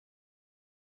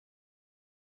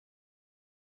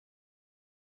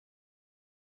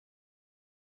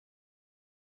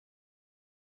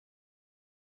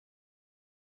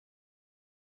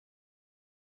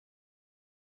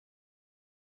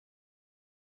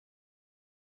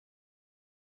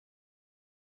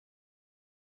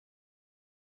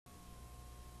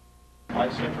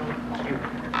White Central, excuse me,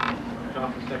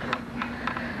 Johnson Central.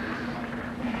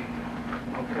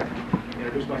 Okay.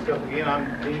 Introduce myself again. I'm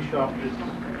Dean Shaw. This is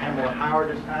Pamela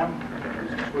Howard this time.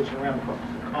 Switching around because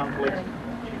of conflicts.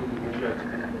 She will be your judge in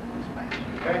this match.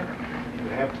 Okay? You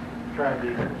have tried the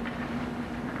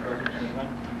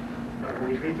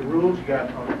we repeat the rules. You got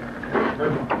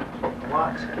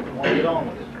lots. You want to get on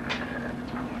with it.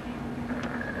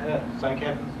 Same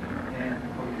captains. And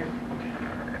over here. Okay.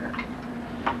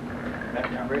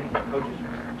 Background ready. Coaches.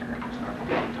 Start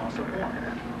again. Toss up one.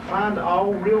 Find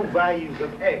all real values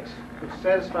of x which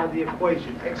satisfy the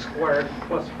equation x squared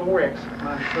plus 4x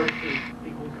minus 32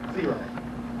 equals 0.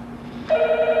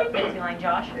 Betsy Layne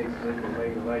Josh. X is equal to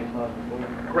negative 8 plus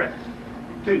 4. Correct.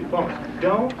 2. Bonus.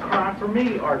 Don't Cry for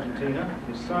Me, Argentina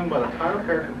is sung by the title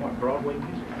character of what Broadway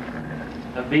musical?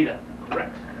 Evita.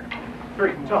 Correct.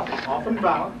 3. Tough. Often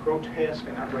violent, grotesque,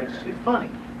 and outrageously funny.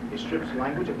 It strips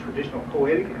language of traditional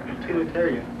poetic and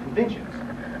utilitarian conventions.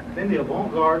 Then the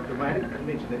avant-garde dramatic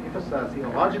convention that emphasizes the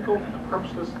illogical and the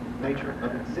purposeless nature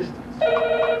of existence.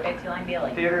 Betsy Layne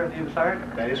Billy. Theater of the Absurd.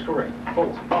 That is correct. 4.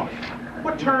 Bonus.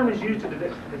 What term is used to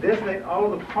designate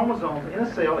all of the chromosomes in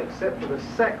a cell except for the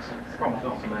sex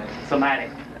chromosome?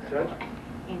 Somatic. Judge?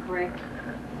 Incorrect.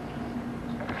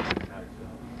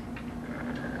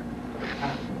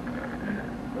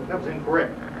 That was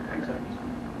incorrect. That's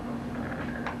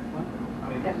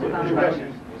What was your question?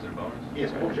 Was there a bonus?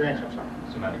 Yes, what was your answer? I'm sorry.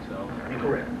 Somatic cell.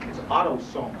 Incorrect. It's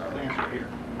autosome. That's the answer here.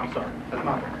 I'm sorry. That's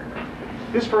not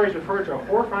right. This phrase refers to a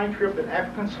horrifying trip that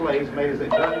African slaves made as a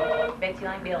journey. Betsy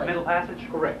Layne Billy. Middle Passage.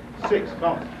 Correct. 6.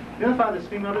 Bonus. Identify this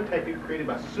female detective created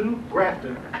by Sue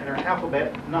Grafton in her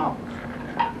alphabet novels.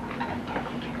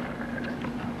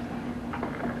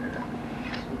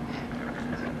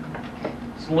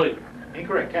 Sleuth.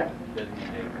 Incorrect. Captain.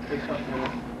 Designated.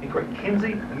 Incorrect.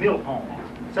 Kinsey Milhome.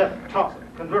 7. Toss it.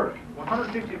 Convert.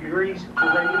 150 degrees to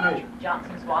radian measure.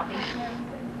 Johnson Swathi.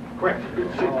 Correct.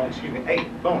 excuse me.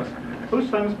 8. Bonus. Whose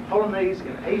famous Polonaise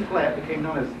in A flat became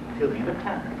known as Till the End of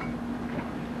Time?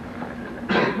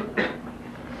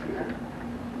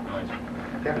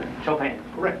 Captain. Chopin.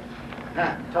 Correct.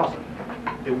 9. Toss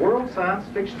it. The World Science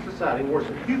Fiction Society awards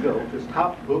Hugo to its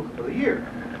top book of the year.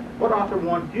 What author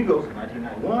won Hugo's in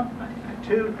 1991,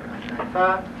 1992,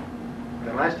 1995,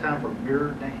 the last time for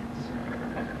Mirror Dance?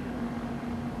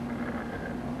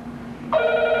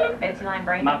 Betsy Layne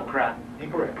Brady. Michael Crichton.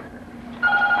 Incorrect.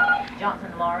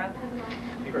 Johnson Laura.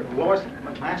 Incorrect. Lois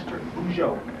McMaster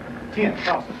Bugeaud. 10.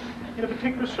 Toss it. In a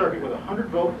particular circuit with a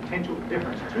 100-volt potential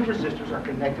difference, two resistors are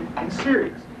connected in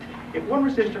series. If one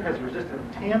resistor has a resistance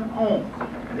of 10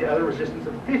 ohms and the other resistance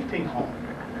of 15 ohms,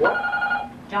 what?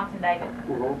 Johnson David.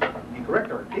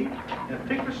 Incorrect. Or repeat. In a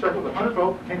particular circuit with a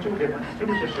 100-volt potential difference, two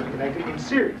resistors are connected in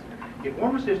series. If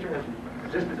one resistor has a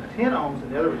resistance of 10 ohms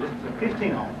and the other resistance of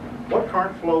 15 ohms, what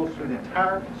current flows through the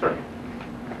entire circuit?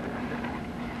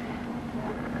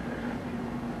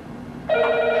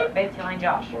 Betsy Layne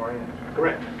Josh.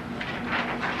 Correct.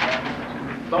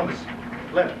 Bonus.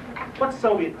 11. What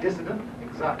Soviet dissident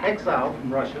exiled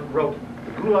from Russia wrote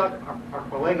The Gulag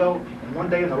Archipelago in One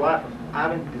Day in the Life of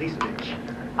Ivan Denisovich?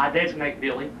 I designate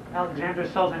Billy. Alexander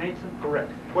Solzhenitsyn.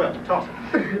 Correct. 12. Toss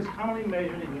it. It's commonly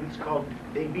measured in units called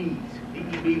dBs.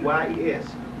 D-E-B-Y-E-S.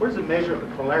 What is the measure of the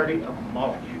polarity of a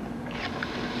molecule?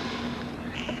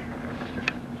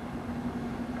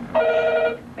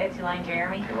 Betsy Layne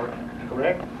Jeremy.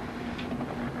 Correct.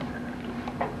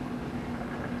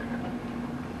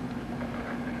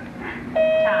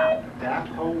 Time.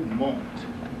 Dapomont.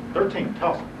 13.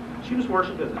 Toss it. She was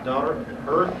worshipped as the daughter of the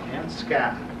earth and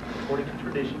sky. According to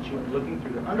tradition, she went looking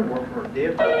through the underworld for her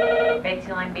dead husband.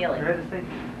 Betsy Layne Billy.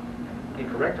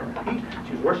 Incorrect. Or repeat.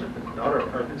 She was worshipped as the daughter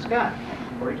of earth and sky.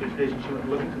 According to tradition, she went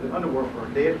looking through the underworld for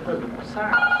her dead husband,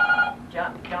 Osiris.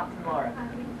 Johnson Laura.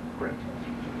 Correct.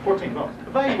 14. Bonus.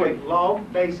 Evaluate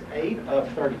log base 8 of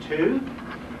 32.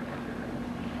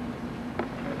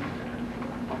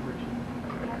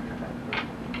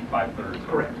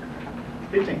 Correct.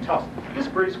 15. Toss it. This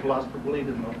British philosopher believed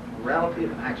in the morality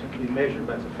of an action to be measured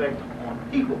by its effect on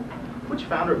people. Which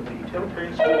founder of the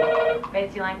utilitarian school?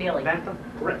 Betsy Layne Billy. Bentham.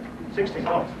 Correct. 16.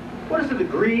 Bonus. What is the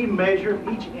degree measure of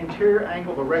each interior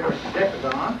angle of a regular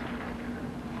decagon?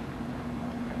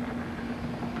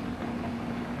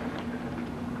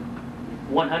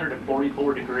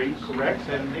 (144 degrees). Correct.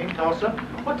 17. Toss up.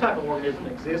 What type of organism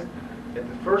exists at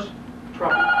the first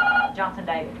tropic? Johnson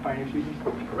David.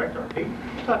 Correct. Or repeat.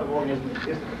 What type of organism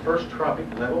exists at the first tropic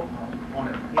level on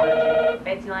an energy?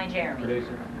 Betsy Layne Jeremy.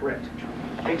 Producer. Correct.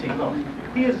 18. Bonus.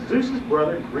 He is Zeus's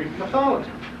brother in Greek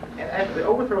mythology. And after the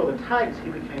overthrow of the Titans, he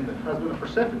became the husband of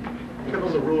Persephone. He took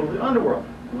over the rule of the underworld.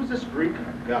 Who was this Greek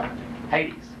god?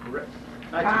 Hades. Correct.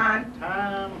 Time.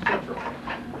 Time Central.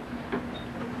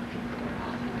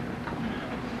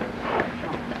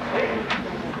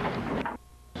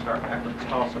 Start backwards.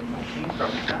 Toss-up 19.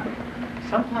 Start with time.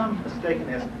 Sometimes mistaken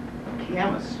as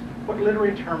chiamus. What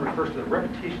literary term refers to the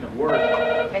repetition of words?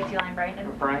 Betsy Layne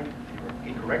Refrain.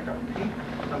 Incorrect. I'll repeat.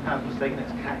 Sometimes mistaken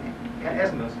as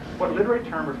chiasmus. What literary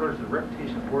term refers to the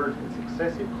repetition of words with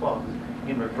successive clauses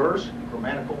in reverse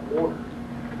grammatical order?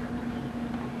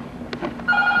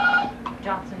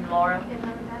 Johnson, Laura.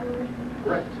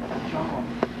 Correct.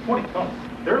 20.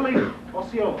 Their leader,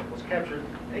 Osceola, was captured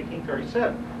in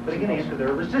 1837, putting an end to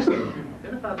their resistance.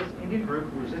 Identify this Indian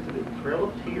group who resisted the Trail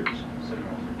of Tears.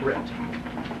 Correct.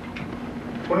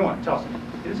 21. Toss it.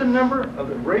 It is a number of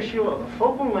the ratio of the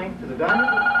focal length to the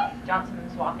diameter. Johnson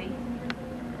and Swathi.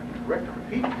 Correct. I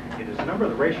repeat. It is a number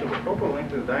of the ratio of the focal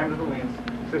length to the diameter of the lens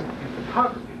consistent in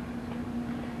photography.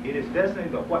 It is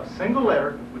designated by what single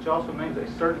letter, which also names a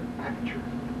certain aperture?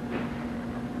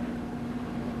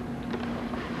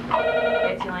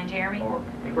 Betsy Layne Jeremy.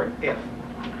 Incorrect. F.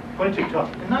 22.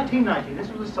 Toss. In 1919, this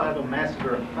was the site of a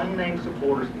massacre of unnamed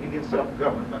supporters of Indian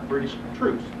self-government by British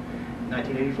troops. In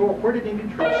 1984, where did Indian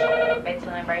troops? Betsy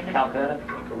Layne Calcutta.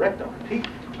 Correct. I'll repeat.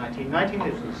 1919,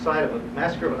 this was the site of a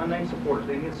massacre of unnamed supporters of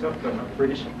Indian self-government by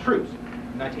British troops.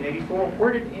 In 1984,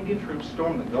 where did Indian troops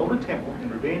storm the Golden Temple in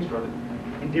revenge for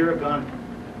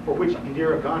which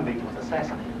Indira Gandhi was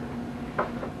assassinated?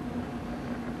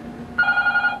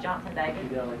 Johnson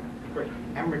David. Great.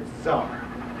 Amritsar.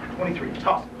 23.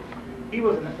 Toss. He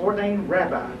was an ordained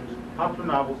rabbi whose popular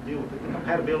novels deal with the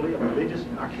incompatibility of religious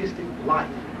and artistic life.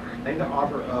 Name the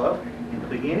author of In the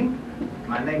Beginning,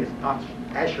 My Name is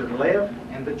Asher Lev,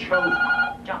 and The Chosen.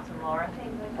 Johnson, Laura.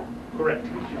 Correct.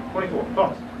 24.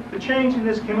 Bonus. The change in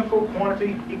this chemical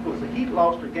quantity equals the heat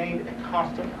lost or gained at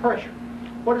constant pressure.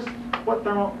 What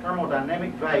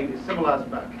thermodynamic value is symbolized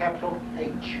by a capital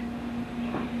H?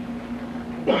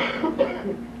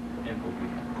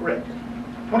 Correct.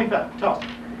 25. Toss.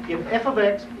 If f of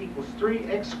x equals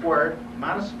 3x squared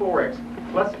minus 4x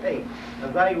plus 8,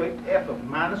 evaluate f of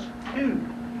minus 2.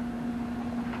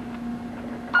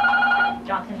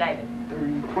 Johnson David.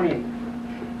 28.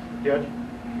 Judge?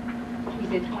 You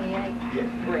said 28? Yes.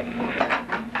 Correct.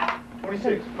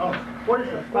 26. Bonus. What is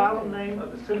the phylum name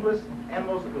of the simplest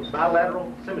animals with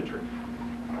bilateral symmetry?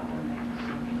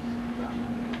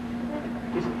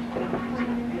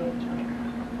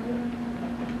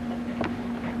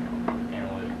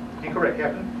 Incorrect,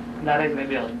 Captain. That isn't it,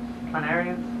 Billy.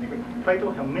 Planarians. Incorrect.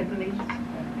 Plato Helminthenes.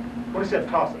 27.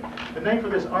 Toss it. The name for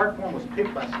this art form was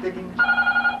picked by sticking.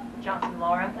 Johnson,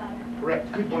 Laura.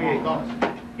 Correct. 28. Bonus.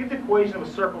 Give the equation of a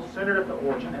circle centered at the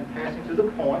origin and passing through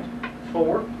the point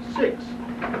 4, 6.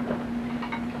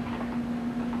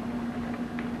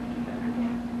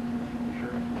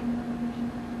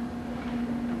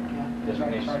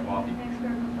 Destination Coffee.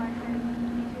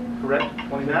 Correct.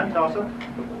 29. Toss-up.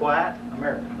 The Quiet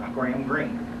American by Graham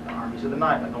Greene. The Armies of the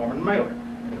Night by Norman Mailer.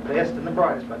 The Best and the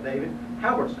Brightest by David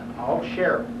Halverson. All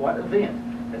share what event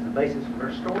as the basis for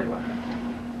their storyline?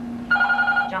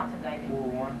 Johnson David.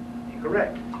 World War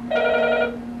Incorrect.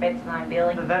 Betsy Layne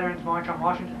Billy. The Veterans March on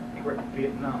Washington. Incorrect.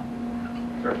 Vietnam.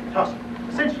 Third. Toss-up.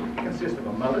 Essentially, it consists of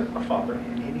a mother, a father,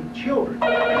 and any children.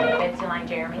 Betsy Layne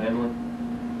Jeremy. Evelyn.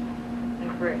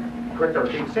 Incorrect. Correct. Or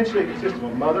essentially, it consists of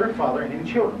a mother, a father, and any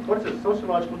children. What is the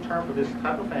sociological term for this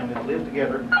type of family that lives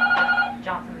together?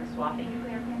 Johnson and Swathi.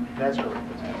 That's correct.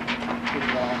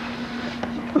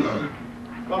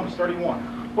 Bonus 31.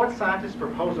 What scientist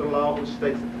proposed a law which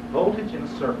states that the voltage in a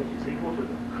circuit is equal to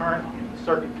the current in the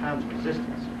circuit times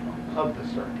resistance of the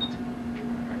circuit?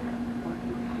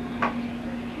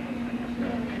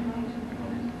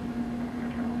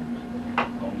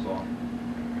 Ohm's law.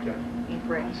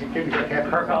 Incorrect.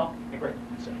 Kirchhoff. Incorrect.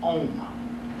 It's ohm.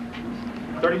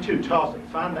 32. Toss it.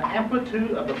 Find the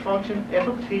amplitude of the function f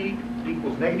of t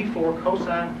equals -4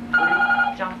 cosine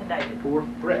 3. Johnson David. 4.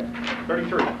 Correct.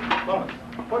 33. Bonus.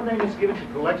 What name is given to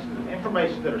collections of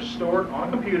information that are stored on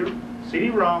a computer,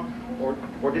 CD-ROM, or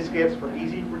diskettes for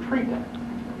easy retrieval?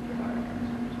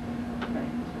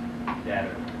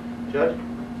 Data. Judge?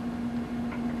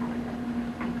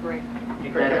 Incorrect.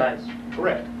 Incorrect. Database.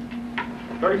 Correct.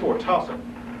 34. Toss-up.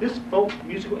 This folk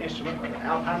musical instrument of the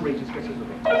Alpine regions consists of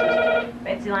a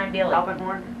Betsy Layne Billy.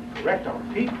 Alpenhorn. correct. I'll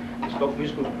repeat. This folk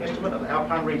musical instrument of the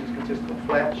Alpine regions consists of a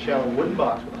flat, shallow wooden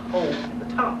box with a hole in the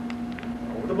top.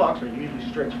 Over the box are usually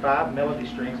stretched 5 melody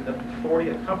strings and up to 40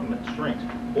 accompaniment strings.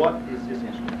 What is this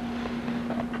instrument?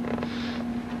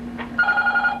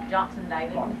 Johnson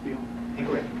David.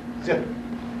 Incorrect. Zither.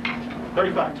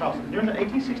 35. Toss-up. During the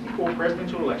 1864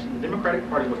 presidential election, the Democratic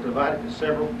Party was divided into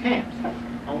several camps.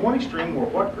 On one extreme were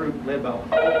what group led by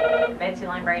Betsy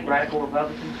Layne High School. Radical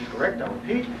Republicans. Correct, I'll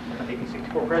repeat. In the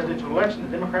 1864 presidential election,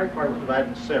 the Democratic Party was divided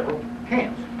into several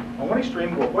camps. On one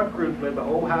extreme were what group led by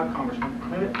Ohio Congressman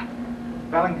Clement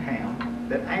Bellingham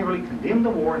that angrily condemned the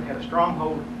war and had a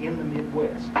stronghold in the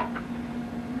Midwest.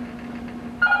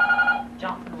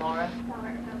 Johnson Laura.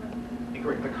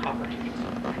 Incorrect, the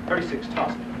Copperheads. 36,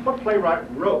 toss. What playwright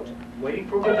wrote Waiting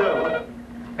for Godot?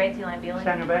 Betsy Layne Billy.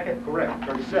 Samuel Beckett. Correct.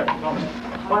 37, bonus.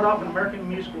 Quite often American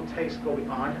musical tastes go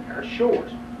beyond our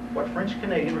shores. What French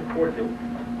Canadian recorded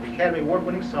the Academy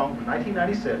Award-winning song from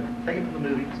 1997, taken from the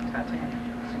movie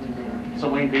Titanic?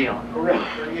 Celine Dion. Correct.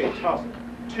 38, toss it.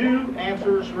 2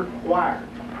 answers required.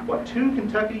 What 2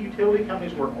 Kentucky utility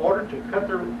companies were ordered to cut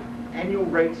their annual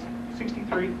rates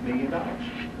 $63 million?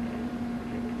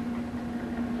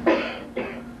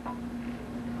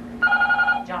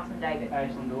 Johnson David.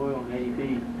 Ashland Oil and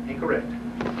AEP. Incorrect.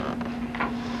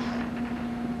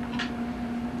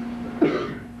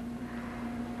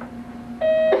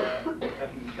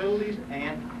 Kentucky Utilities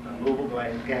and Louisville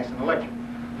Gas and Electric.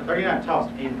 39, toss.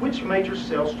 In which major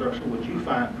cell structure would you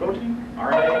find protein,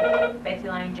 RNA? Betsy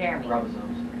Layne Jeremy.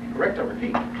 Ribosomes. Correct, I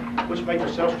repeat. Which major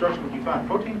cell structure would you find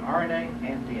protein, RNA,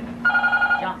 and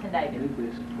DNA? Johnson David.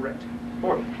 Nucleus. Correct.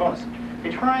 40, bonus.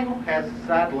 A triangle has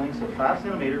side lengths of 5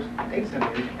 centimeters, 8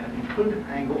 centimeters, and an included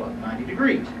angle of 90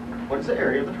 degrees. What is the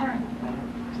area of the triangle?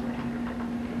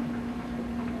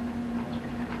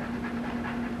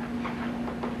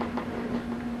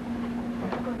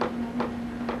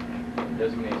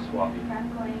 Designate Swampy.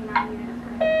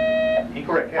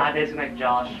 Incorrect. I designate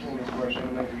Josh.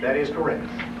 That is correct.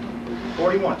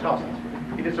 41, toss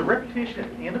it. It is a repetition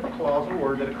at the end of a clause or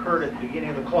word that occurred at the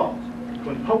beginning of the clause.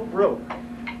 When Pope wrote,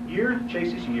 year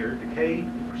chases year, decay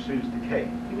pursues decay,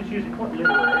 he was using what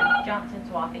literary? Johnson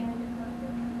Swampy.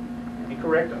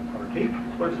 Incorrect. I'll repeat.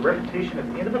 What is the repetition at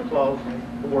the end of a clause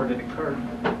or word that occurred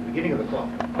at the beginning of the clause?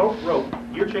 Pope wrote,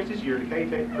 year chases year, decay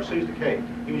pursues decay.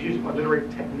 He was using what literary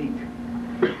technique?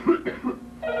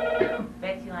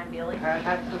 Betsy Layne Billy.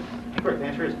 Paradoxes. Incorrect. The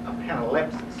answer is a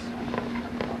panalepsis.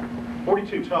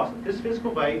 42, toss it. This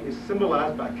physical value is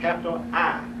symbolized by capital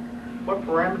I. What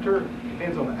parameter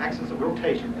depends on the axis of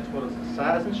rotation as well as the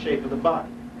size and shape of the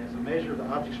body as a measure of the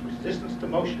object's resistance to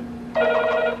motion?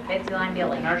 Betsy Layne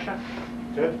Billy. Inertia.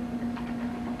 Judge?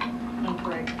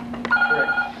 Incorrect.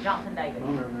 Correct. Johnson David.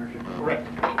 Lunar inertia. Correct.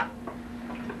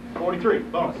 43,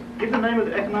 bonus. Give the name of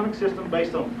the economic system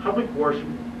based on public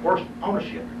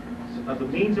ownership of the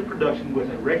means of production with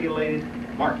a regulated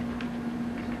market.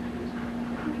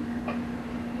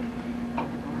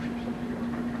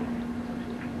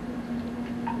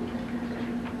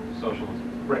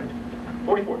 Socialism. Correct.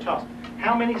 44, toss.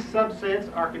 How many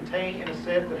subsets are contained in a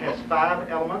set that has 5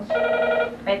 elements?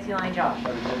 Betsy Layne Josh.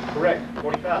 Correct.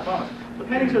 45, bonus. The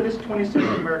paintings of this 20th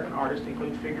century American artist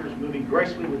include figures moving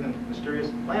gracefully within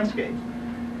mysterious landscapes.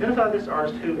 Identify this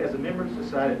artist who, as a member of the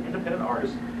Society of Independent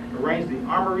Artists, arranged the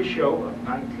Armory Show of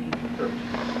 1930.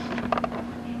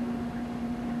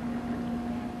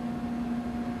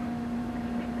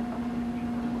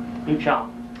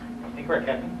 Duchamp. Incorrect,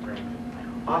 Captain.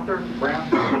 Arthur Brown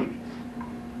Davies.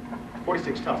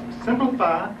 46, toss.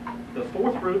 Simplify the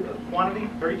 4th root of quantity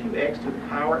 32x to the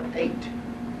power 8.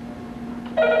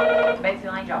 Betsy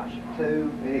Layne Josh.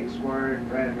 2x squared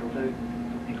radical 2.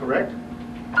 Incorrect.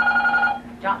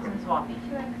 Johnson Swampy.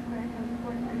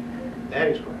 That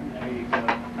is correct. There you go.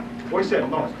 47,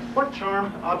 bonus. What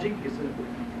charmed object is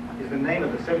the name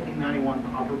of the 1791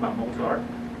 opera by Mozart?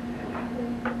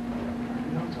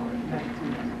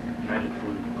 Magic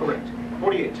flute. Correct.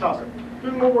 48, toss it.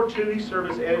 During World War II, he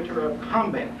served as editor of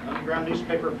Combat, an underground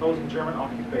newspaper opposing German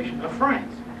occupation of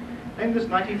France. Named this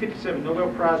 1957 Nobel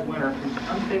Prize winner, whose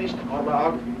unfinished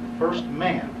autobiography, The First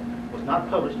Man, was not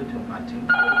published until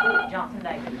 1944. Johnson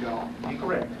David.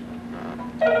 Incorrect.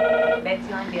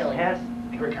 Betsy Layne Billy. Hess.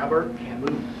 Incorrect. Albert can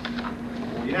move.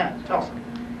 49, toss it.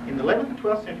 In the 11th and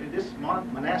 12th century, this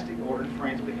monastic order in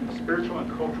France became a spiritual and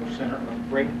cultural center of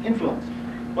great influence.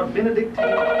 What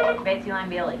Benedictine? Betsy Layne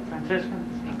Billy.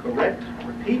 Franciscans. Incorrect.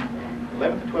 Repeat.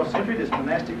 11th and 12th century, this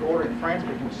monastic order in France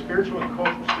became a spiritual and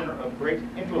cultural center of great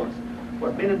influence.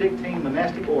 What Benedictine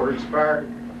monastic order inspired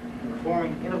the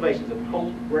reforming innovations of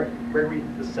Pope Gregory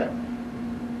VII?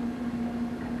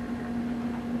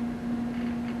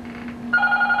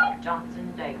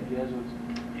 Johnson David. Jesuits.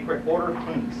 Incorrect. Order of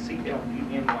Cluny,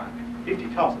 C-L-U-N-Y. 50,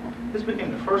 toss it. This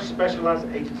became the first specialized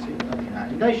agency of the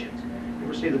United Nations. It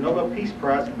received the Nobel Peace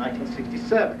Prize in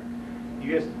 1967.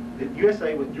 The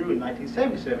USA withdrew in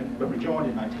 1977, but rejoined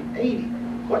in 1980.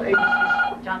 What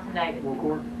agencies? Johnson David. War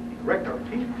Court. Correct, I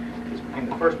repeat. This became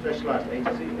the first specialized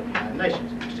agency of the United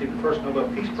Nations. It received the first Nobel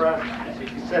Peace Prize in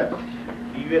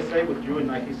 1967. The USA withdrew in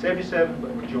 1977,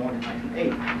 but rejoined in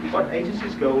 1980. What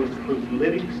agency's goal is to improve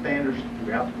living standards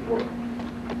throughout the world?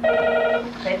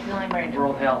 Betsy Layne High School.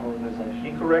 World Health Organization.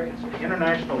 Incorrect. It's the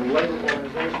International Labor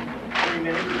Organization. 3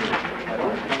 minutes.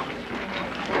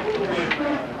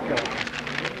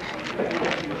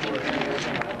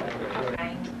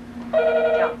 James.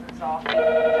 Johnson Sophie.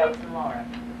 Johnson Laura.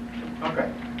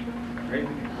 Okay. Ready?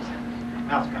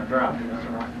 Now it's kind of dry up here, that's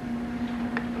all right.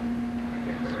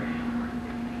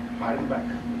 Right in the back.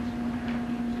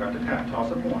 Start the time.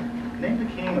 Toss up one. Name the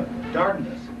king of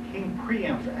Dardanus, King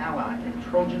Priam's ally in the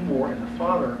Trojan War and the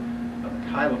father of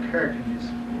the title character in this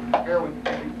heroic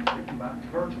epic written by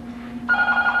Virgil.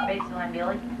 Betsy Layne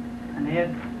Billy.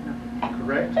 Ned.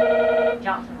 Correct?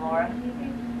 Johnson Laura.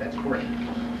 That's correct.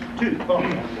 2.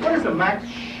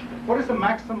 What is the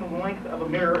maximum length of a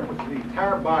mirror in which the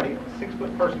entire body of a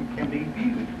 6-foot person can be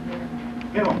viewed?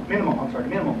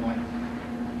 Minimum length.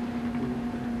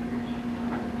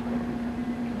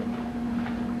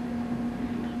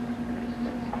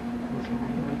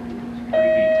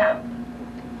 Time.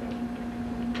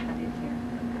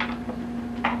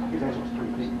 His answer was 3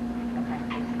 feet.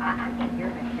 I can't hear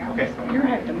that. Okay. You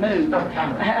have to move. Stop the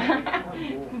timer.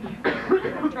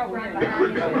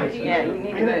 Yeah, you need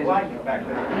You to didn't move. like it back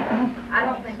there. I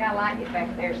don't think I like it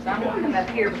back there, so I'm gonna come up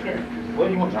here because What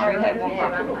do you want to Sorry, try? have one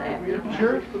problem.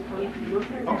 Sure?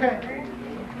 Okay.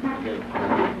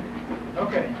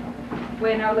 Okay.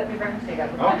 well, no, let me bring the seat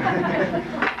over. Okay.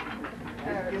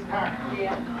 It's time.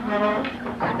 Yeah.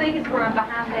 I think it's where I'm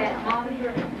behind that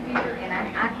monitor computer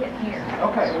and I couldn't hear.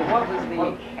 Okay. Well, what was the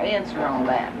answer on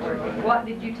that? What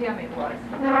did you tell me it was?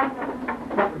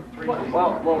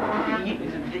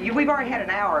 We've already had an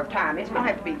hour of time. It's gonna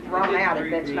have to be thrown out if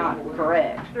that's not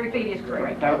correct. 3 feet is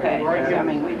correct. Okay, I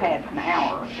mean, we've had an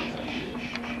hour.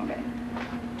 Okay.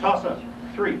 Toss up.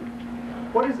 3.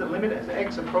 What is the limit as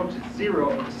x approaches 0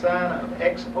 of the sine of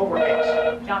x over x?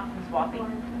 Johnson Swappy.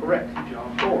 Correct.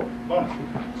 4. Bonus.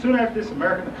 Soon after this,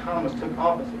 American economist took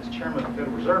office as chairman of the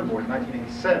Federal Reserve Board in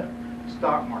 1987. The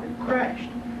stock market crashed.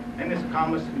 And this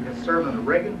economist who has served under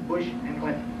Reagan, Bush, and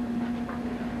Clinton.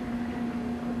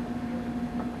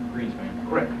 Greenspan.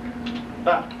 Correct.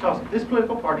 5. Toss up. This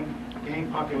political party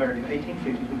gained popularity in the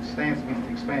 1850s with its stance against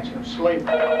the expansion of slavery.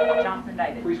 Johnson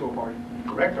David. Free Soil Party.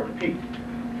 Correct. I repeat.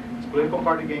 This political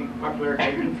party gained popularity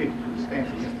in the 1850s with its stance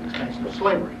against the expansion of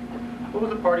slavery. What was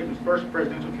the party whose first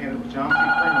presidential candidate was John C.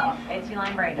 Fremont? Betsy Layne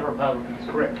The Brandon. Republicans.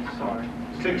 Correct. Sorry.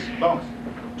 6. Bonus.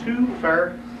 2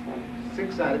 fair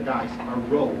 6-sided dice are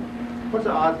rolled. What's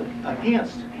the odds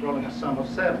against rolling a sum of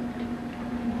 7?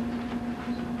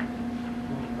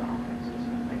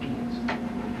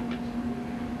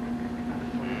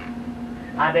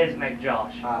 I designate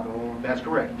Josh. That's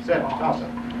correct. 7. Toss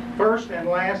up. First and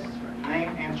last name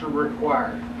answer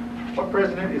required. What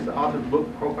president is the author of the book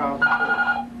Profiles of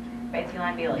Courage? Betsy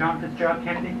Layne Billy. John Fitzgerald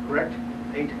Kennedy. Correct.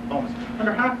 8. Bonus.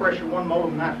 Under high pressure, 1 mole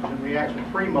of nitrogen reacts with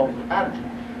 3 moles of hydrogen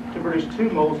to produce 2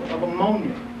 moles of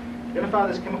ammonia. Identify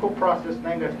this chemical process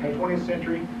named after a 20th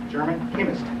century German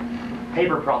chemist.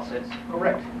 Haber process.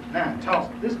 Correct. 9. Toss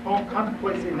up. This poem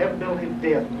contemplates the inevitability of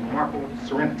death with remarkable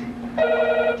serenity.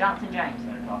 Johnson James.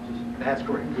 That's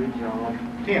correct. Good job.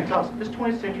 10. Toss up. This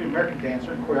 20th century American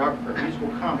dancer and choreographer of musical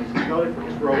comedies is noted for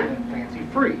his role in Fancy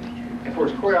Free and for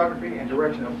his choreography and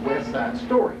direction of West Side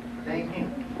Story. Name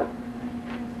him.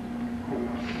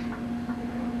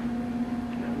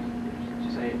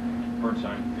 Say it.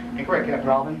 Bernstein. Incorrect, Captain.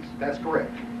 Robbins. That's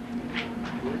correct.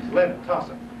 11. Toss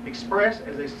up. Express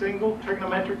as a single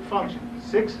trigonometric function.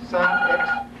 6 sine x.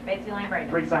 Betsy Layne Brandon.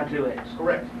 3 sine 2x.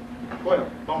 Correct. 12.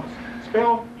 Bonus.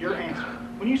 Spell your answer.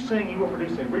 When you sing, you will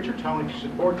produce a richer tone if you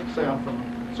support the sound from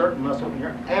a certain muscle in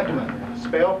your abdomen.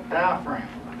 Spell diaphragm.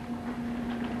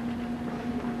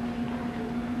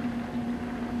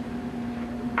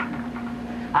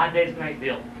 I designate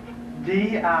Bill.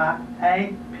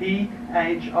 D-I-A-P-H-R-A-G-M.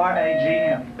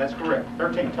 That's correct.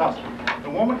 13. Toss it. The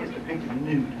woman is depicted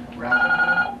nude.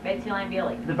 Right? Betsy Layne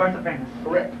Billy. The birth of Venus.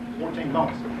 Correct. 14.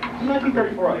 Bonus. In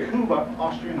 1934, a coup by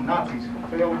Austrian Nazis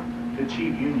failed to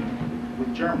achieve union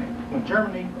with Germany. When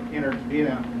Germany entered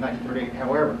Vietnam in 1938,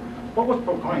 however, what was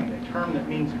proclaimed? A term that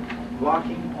means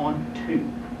locking on to.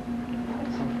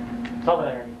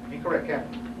 Solidarity. Incorrect,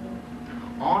 Captain.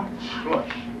 On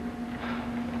flush.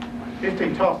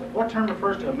 15. Toss it. What term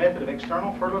refers to a method of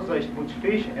external fertilization which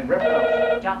fish and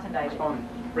reptiles? Johnson David.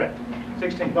 Correct.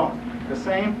 16. Bonus. The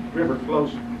same river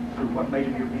flows through what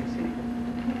major European city?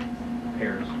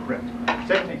 Paris. Correct.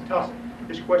 17. Toss it.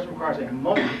 This question requires a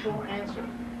multiple answer.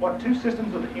 What two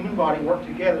systems of the human body work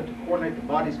together to coordinate the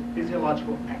body's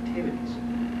physiological activities?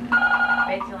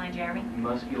 Betsy Layne Jeremy.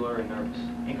 Muscular and nervous.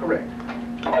 Incorrect.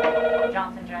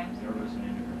 Johnson James. Nervous and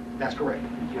endocrine. That's correct.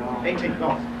 18th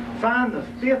bonus. Find the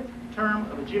fifth term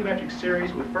of a geometric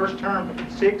series with first term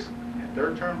 6 and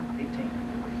third term 18.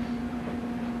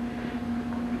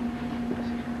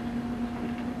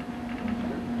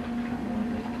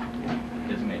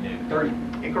 Designate David.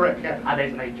 30. Incorrect, Captain. I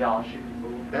designate Josh.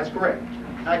 That's correct.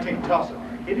 19th, toss-up.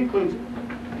 It includes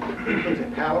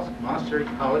a palace, monastery,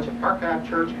 college, archive,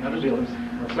 church, and other buildings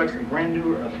and reflects the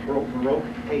grandeur of the Baroque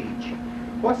age.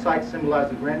 What sites symbolize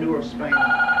the grandeur of Spain?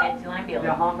 Betsy Layne Billy.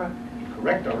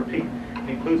 Correct, I'll repeat. It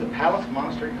includes a palace,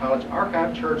 monastery, college,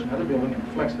 archive, church, and other building and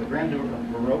reflects the grandeur of the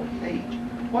Baroque age.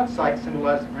 What site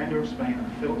symbolizes the grandeur of Spain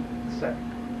under Philip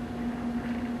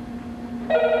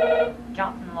II?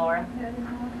 Johnson Laura.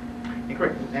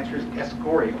 Incorrect. The answer is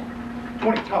Escorial.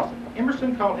 20, toss-up.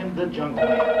 Emerson called him the Jungle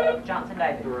Man. Johnson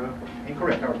David.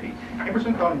 Incorrect, I'll repeat.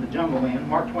 Emerson called him the Jungle Man.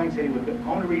 Mark Twain said he would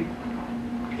only read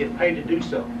if paid to do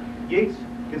so. Yeats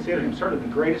considered him certainly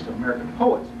the greatest of American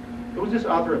poets. Who was this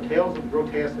author of Tales of the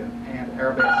Grotesque and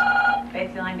Arabesque?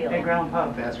 Betsy Layne Billy.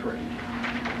 That's correct.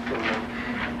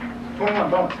 21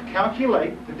 bonus.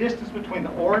 Calculate the distance between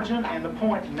the origin and the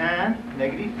point 9,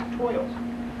 negative 12.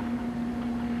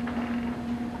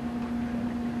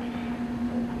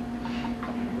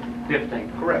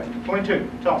 Correct. 22.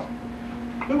 Toss.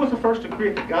 Who was the first to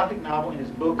create the Gothic novel in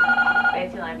his book?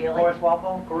 Betsy Layne Billy.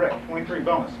 Correct. 23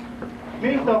 bonus.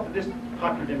 Many thought that this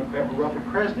popular Democrat would run for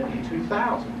president in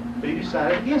 2000, but he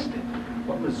decided against it.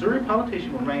 What Missouri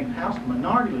politician will remain House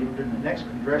Minority Leader during the next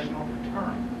congressional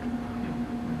term?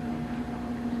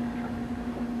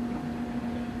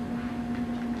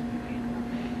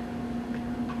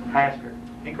 Hasker.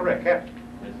 Incorrect, Captain.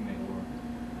 Designate Laura.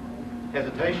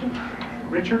 Hesitation.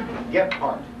 Richard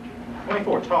Gephardt.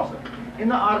 24, toss-up. In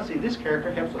the Odyssey, this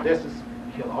character helps Odysseus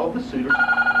kill all of the suitors.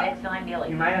 Betsy Layne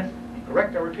Billy.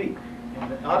 Incorrect, I repeat. In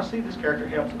the Odyssey, this character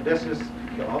helps Odysseus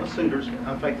kill all the suitors in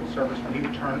unfaithful service when he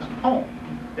returns home.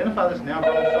 Identify this now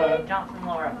grown son. Johnson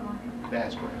Laura.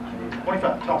 That's correct.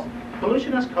 25, toss-up.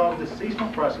 Pollution has caused this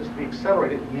seasonal process to be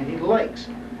accelerated in many lakes.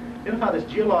 Identify this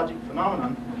geologic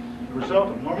phenomenon, the result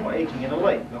of normal aging in a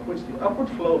lake, by which the upward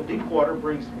flow of deep water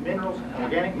brings minerals and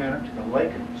organic matter to the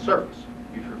lake surface.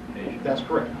 Eutrophication. That's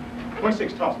correct.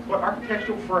 26, toss-up. What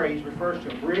architectural phrase refers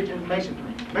to a bridge in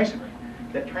masonry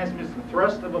that transmits the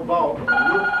thrust of a ball of a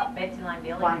wood? Betsy Layne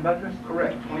Billy.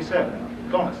 Correct. 27.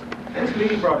 Bonus. This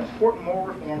meeting brought important moral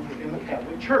reforms within the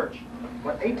Catholic Church.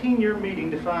 What 18-year meeting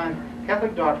defined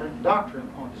Catholic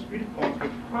doctrine on disputed points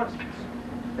with Protestants?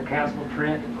 The Council of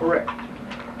Trent. Correct.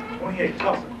 28.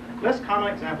 Toss-up. Less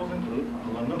common examples include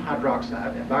aluminum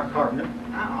hydroxide and bicarbonate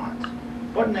ions.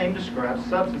 What name describes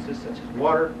substances such as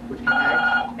water, which can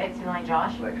act? Betsy Layne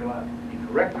Josh.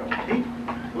 Incorrect. I'll repeat.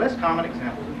 Less common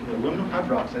examples include aluminum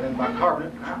hydroxide and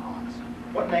bicarbonate ions.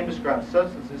 What name describes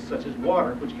substances such as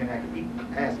water, which can act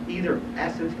as either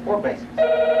acids or bases?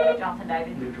 Johnson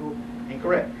David. Neutral.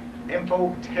 Incorrect.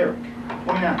 Amphoteric.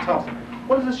 29. Toss-up.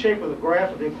 What is the shape of the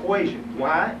graph of the equation?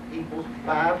 Y equals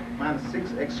 5 minus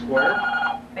 6x squared.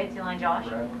 Betsy Layne Josh.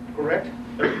 Correct.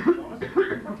 30.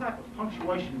 What type of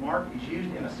punctuation mark is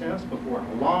used in a sentence before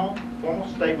a long, formal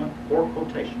statement or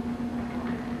quotation?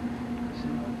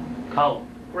 Colon.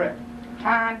 Correct.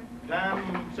 Time.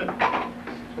 Time. Simple.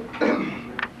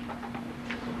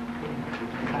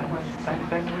 Same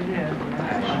thing we did.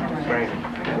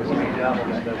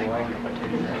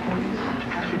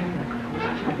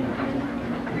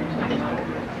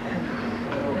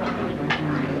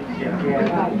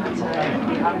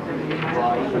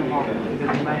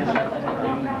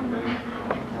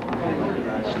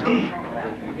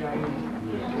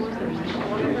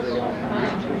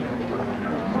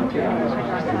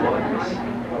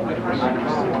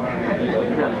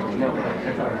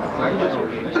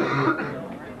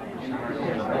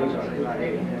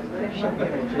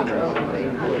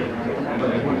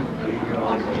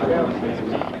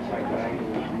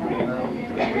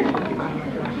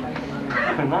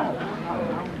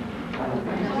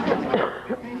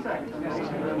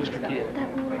 Mr. Kid.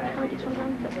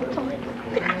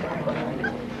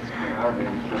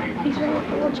 He's very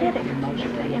apologetic.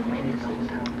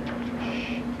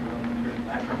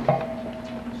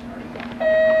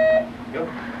 Go.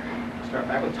 Start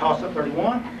back with toss-up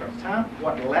 31. Starts time.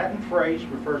 What Latin phrase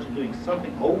refers to doing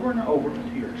something over and over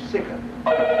until you're sick of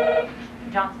it?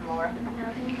 Johnson Laura.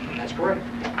 That's correct.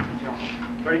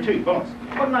 32. Bonus.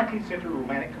 What 19th century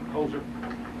romantic composer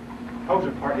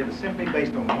part did a symphony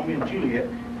based on Romeo and Juliet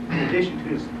in addition to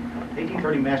his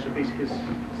 1830 masterpiece, his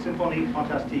Symphonie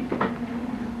Fantastique?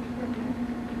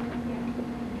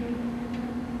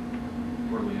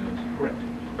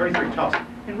 33, toss it.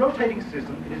 In rotating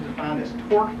system, it is defined as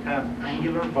torque times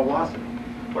angular velocity.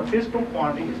 What physical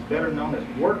quantity is better known as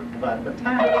work divided by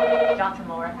time? Johnson,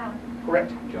 Laura.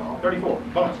 Correct. 34,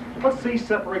 bonus. What sea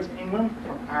separates England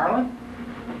from Ireland?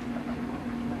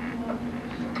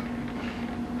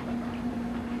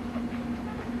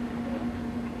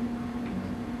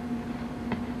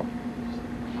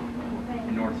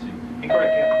 North Sea.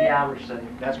 Incorrect, Captain. The Irish Sea.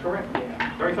 That's correct.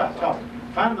 35, toss it.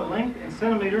 Find the length in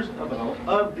centimeters of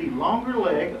the longer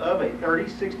leg of a 30,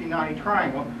 60, 90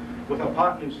 triangle with a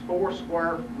hypotenuse 4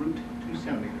 square root 2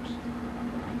 centimeters.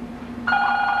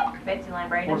 Betsy Layne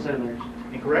 4 High centimeters.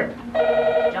 Incorrect?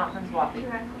 Johnson,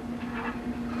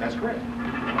 Swafford. That's correct.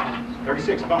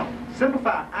 36, bonus.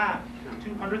 Simplify I to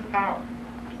the 200th power.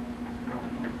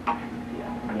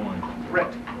 1.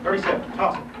 Correct. 37,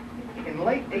 toss it. In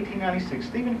late 1896,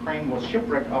 Stephen Crane was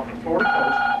shipwrecked off the Florida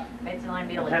coast. Betsy Layne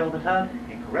Billy. Tail of the tide.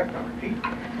 Incorrect, I'll repeat.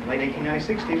 In late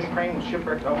 1896, Stephen Crane was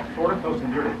shipwrecked off the Florida coast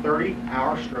and endured a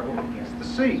 30-hour struggle against the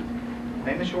sea.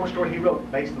 Name the short story he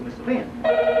wrote based on this event.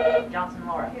 Johnson,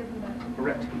 Laura.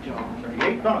 Correct.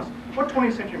 38, bonus. What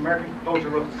 20th century American composer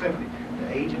wrote the symphony,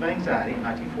 The Age of Anxiety, in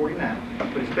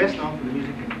 1949, but is best known for the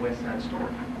music in West Side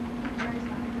Story?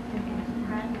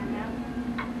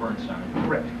 Bernstein.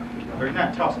 Correct.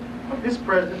 39, toss it. This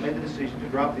president made the decision to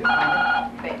drop the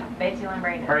atomic. Betsy Layne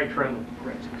Brandon. Harry Truman.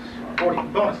 Correct. 40,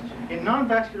 bonus. In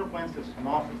non-vascular plants such as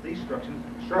mosses, these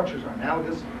structures are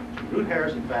analogous to root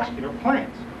hairs in vascular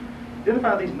plants.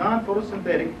 Identify these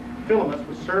non-photosynthetic filaments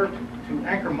which serve to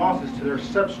anchor mosses to their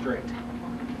substrate.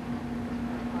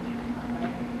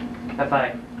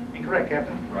 F.A. Incorrect,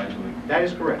 Captain. Ridgely. That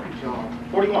is correct.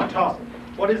 41, toss it.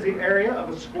 What is the area of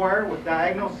a square with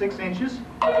diagonal 6 inches?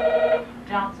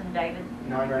 Johnson, David.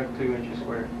 902 inches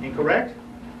square. Incorrect.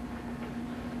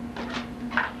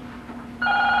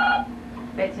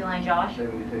 Betsy Layne Josh.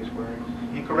 72 square.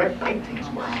 Incorrect. 18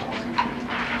 square.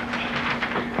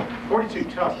 42,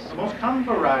 toss it. The most common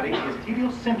variety is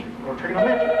heliocentric or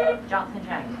trigonometric. Johnson,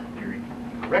 James.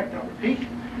 Correct. I'll repeat.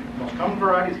 The most common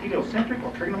variety is heliocentric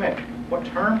or trigonometric. What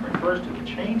term refers to the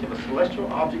change of a celestial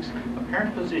object's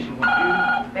apparent position when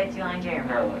viewed? Betsy Layne Jeremy.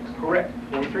 Parallax. Correct.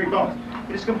 43, bonus.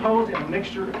 It is composed in a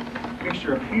mixture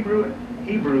of Hebrew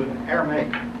and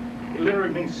Aramaic. It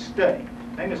literally means study.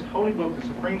 Name this holy book, the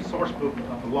supreme source book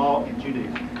of the law in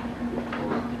Judaism.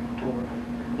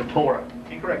 The Torah.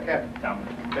 Incorrect, Captain. Talmud.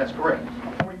 That's correct.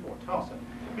 44, toss it.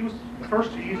 He was the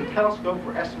first to use a telescope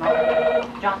for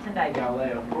astronomical. Johnson, David.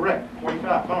 Galileo. Correct.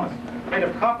 45, bonus. Made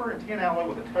of copper and tin alloy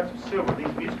with a touch of silver,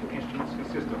 these musical instruments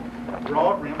consist of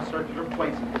broad-rimmed circular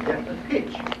plates of definite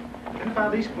pitch. Identify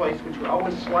these plates, which are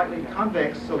always slightly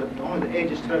convex so that only the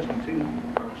edges touch when two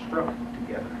are struck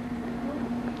together.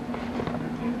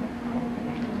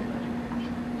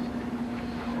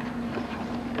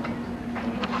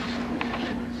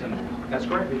 Symbol. That's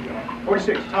correct.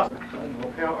 46, toss it. The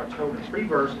locale are told in 3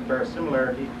 verses and bear a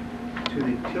similarity to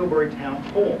the Tilbury Town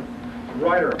poem. The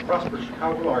writer, a prosperous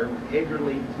Chicago lawyer with Edgar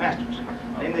Lee Masters.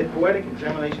 Name the poetic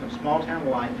examination of small-town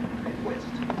life in the Midwest.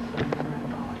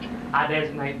 I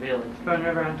Designate Billy. Spoon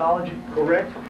River Anthology. Correct.